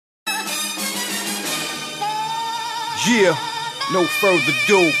Yeah, no further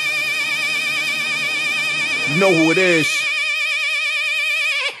ado. You know who it is.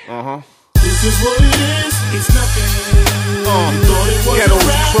 This is what it is, it's nothing. Ghettos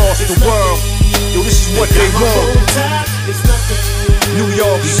across the world. Yo, this is what they want. It's nothing. New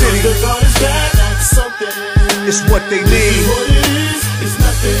York City. The God is bad, that's something. It's what they This need. is what it is, it's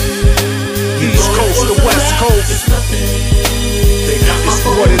nothing. East Coast to West Coast. It's nothing. They got my It's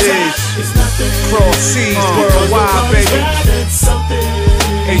phone what it tapped, is. it's nothing. Cross seas Because the worldwide, God is baby. bad, that's something.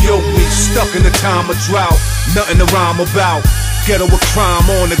 Hey yo, we stuck in the time of drought. Nothing to rhyme about. Ghetto with crime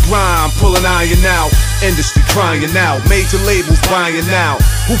on the grind, pulling iron out. Industry crying out, major labels buying out.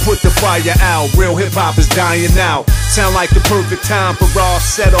 Who put the fire out? Real hip hop is dying out. Sound like the perfect time for Ross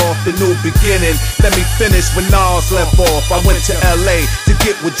set off the new beginning. Let me finish when Nas left off. I went to LA to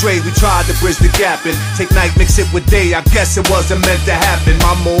get with Dre. We tried to bridge the gap and take night, mix it with day. I guess it wasn't meant to happen.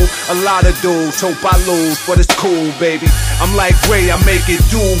 My move, a lot of dudes hope I lose, but it's cool, baby. I'm like Ray, I make it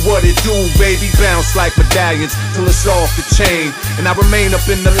do what it do, baby. Bounce like medallions till it's off the chain. And I remain up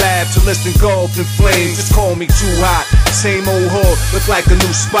in the lab till it's engulfed in flames. Just call me too hot. Same old hood, look like a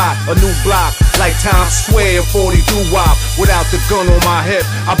new spot, a new block, like Times Square and 40 doo-wop. Without the gun on my hip,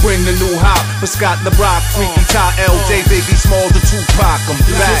 I bring the new hop. For Scott the Rock, Freaky Ty, LJ, Biggie Smalls, the Tupac. I'm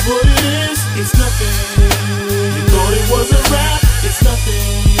back. This is what it is, it's nothing. You thought it was a rap, it's nothing.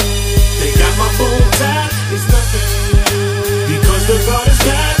 They got my phone tapped, it's nothing. Because the God is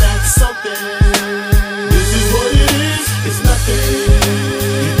bad, that's something. This is what it is, it's nothing.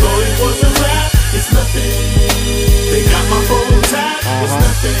 You thought it was a rap, it's nothing. They got my phone tapped, it's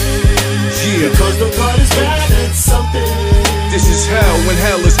nothing. Because the God is bad, that's something. This is hell, when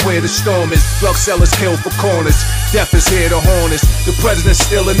hell is where the storm is. Drug sellers kill for corners. Death is here to haunt us. The president's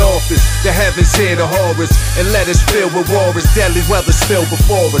still in office. The heavens here to horrors. And let us fill with wars. Deadly weather spill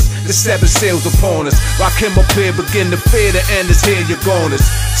before us. The seven seals upon us. Rakim up here begin to fear. The end is here, you're goners.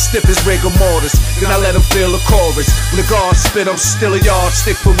 Stiff as rigor mortis. Then I let them feel the chorus. When the guards spit, I'm still a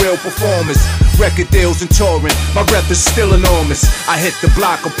yardstick for real performance. Record deals and touring. My rep is still enormous. I hit the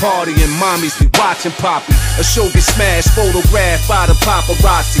block of party and mommies be watching Poppy. A show get smashed, photographed by the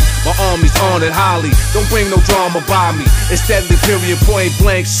paparazzi. My army's on it, Holly. Don't bring no drama by me. It's deadly period, point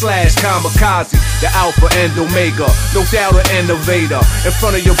blank slash kamikaze. The alpha and omega, no doubt an innovator. In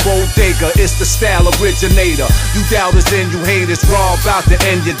front of your bodega, it's the style originator. You doubters and you haters, raw about to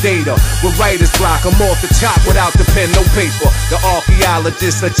end your data. With writer's block, I'm off the top without the pen, no paper. The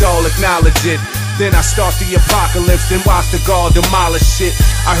archaeologists let y'all acknowledge it. Then I start the apocalypse, then watch the guard demolish shit.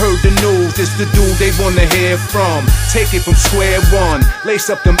 I heard the news, it's the dude they wanna hear from. Take it from square one, lace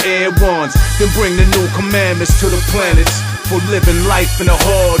up them air ones, then bring the new commandments to the planets. For living life in the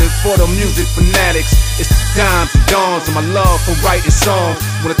hood and for the music fanatics. It's the dimes and dawns and my love for writing songs.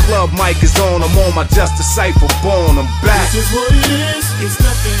 When the club mic is on, I'm on my Justice Cypher born, I'm back. This is what it is, it's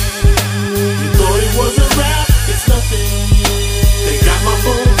nothing. You thought it was a rap, it's nothing. They got my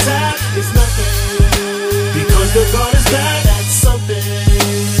phone tapped, it's nothing. Because the God is bad, that's something.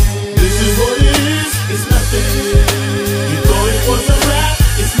 This is what it is, it's nothing. You thought it was a rap,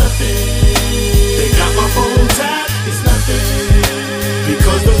 it's nothing.